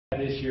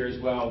this year as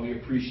well. We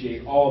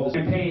appreciate all the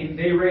campaign.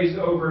 They raised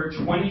over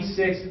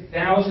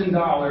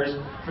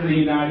 $26,000 for the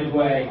United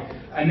Way.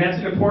 And that's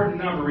an important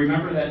number,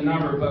 remember that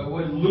number. But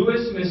would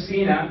Louis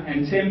Messina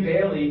and Tim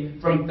Bailey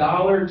from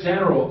Dollar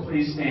General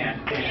please stand?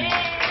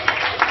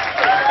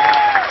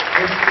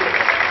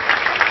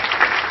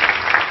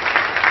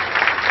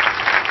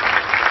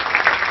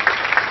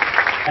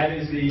 That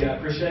is the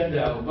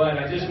crescendo. But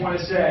I just want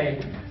to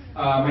say,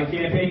 my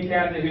campaign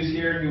cabinet who's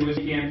here, who was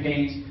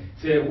campaigns,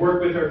 to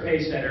work with our pay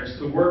centers,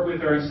 to work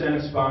with our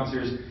incentive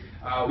sponsors.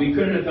 We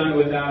couldn't have done it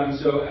without them.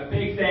 So a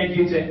big thank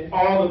you to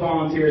all the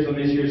volunteers on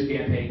this year's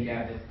campaign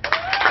cabinet.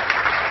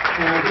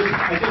 And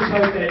I just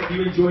hope that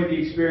you enjoyed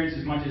the experience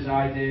as much as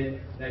I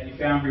did, that you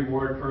found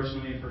reward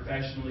personally and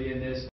professionally in this.